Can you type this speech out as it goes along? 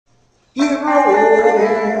Hero,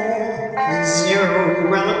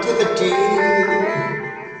 zero relativity.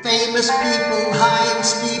 Famous people hide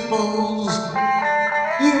steeples.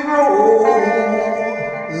 Hero,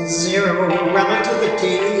 zero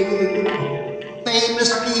relativity.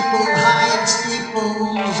 Famous people hide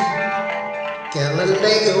steeples.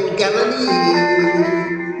 Galileo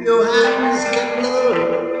Galilei, Johannes Kepler,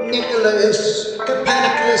 Nicholas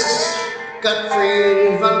Copernicus,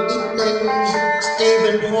 Gottfried von Leibniz,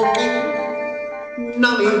 Stephen Hawking,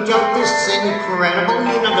 knowledge of this incredible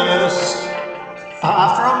universe.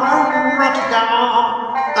 Far from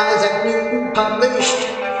Rotterdam, Isaac Newton published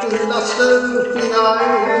Philosophiae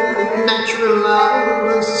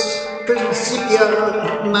Naturalis Principia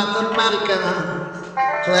Mathematica,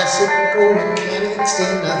 classical mechanics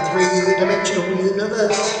in a three-dimensional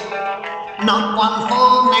universe. Not one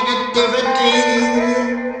for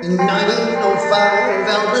negativity. In 1905,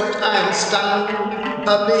 Albert Einstein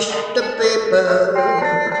published a paper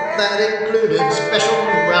that included special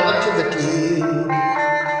relativity.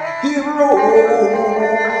 Hero,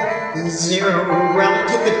 zero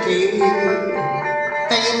relativity.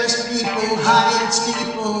 Famous people hide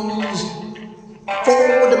steeples.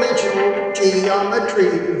 Four-dimensional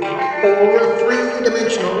geometry or a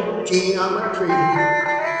three-dimensional geometry.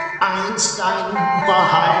 Einstein for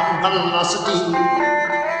high velocity.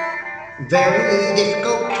 Very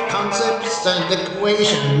difficult concepts and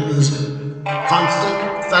equations. Constant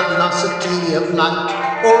velocity of light,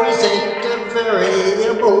 or is it a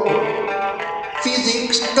variable?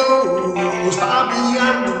 Physics goes far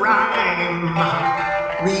beyond rhyme.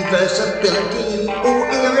 Reversibility or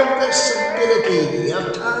irreversibility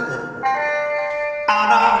of time.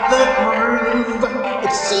 Out of the groove,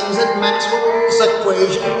 it seems that Maxwell's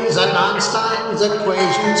equations and Einstein's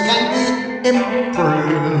equations can be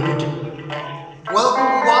improved.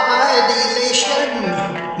 Worldwide elation,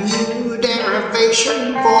 new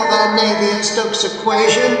derivation for the Navier-Stokes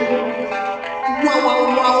equation. Whoa,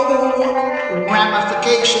 whoa, whoa,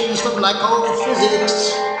 ramifications for black hole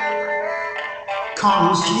physics.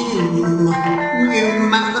 Consume new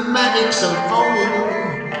mathematics of volume.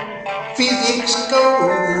 Physics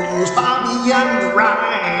goes far beyond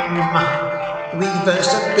rhyme.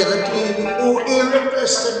 Reversibility or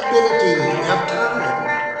irreversibility of time.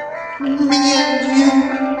 Me and you,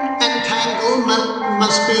 entanglement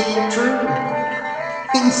must be true.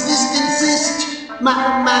 Insist,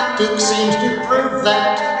 mathematics seems to prove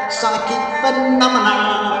that psychic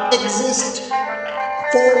phenomena exist.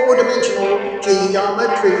 Four-dimensional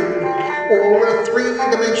geometry or a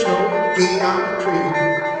three-dimensional geometry.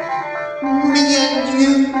 Me and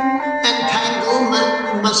you,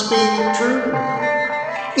 entanglement must be true.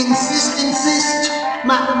 Insist,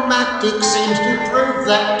 mathematics seems to prove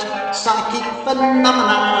that psychic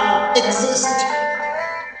phenomena exist.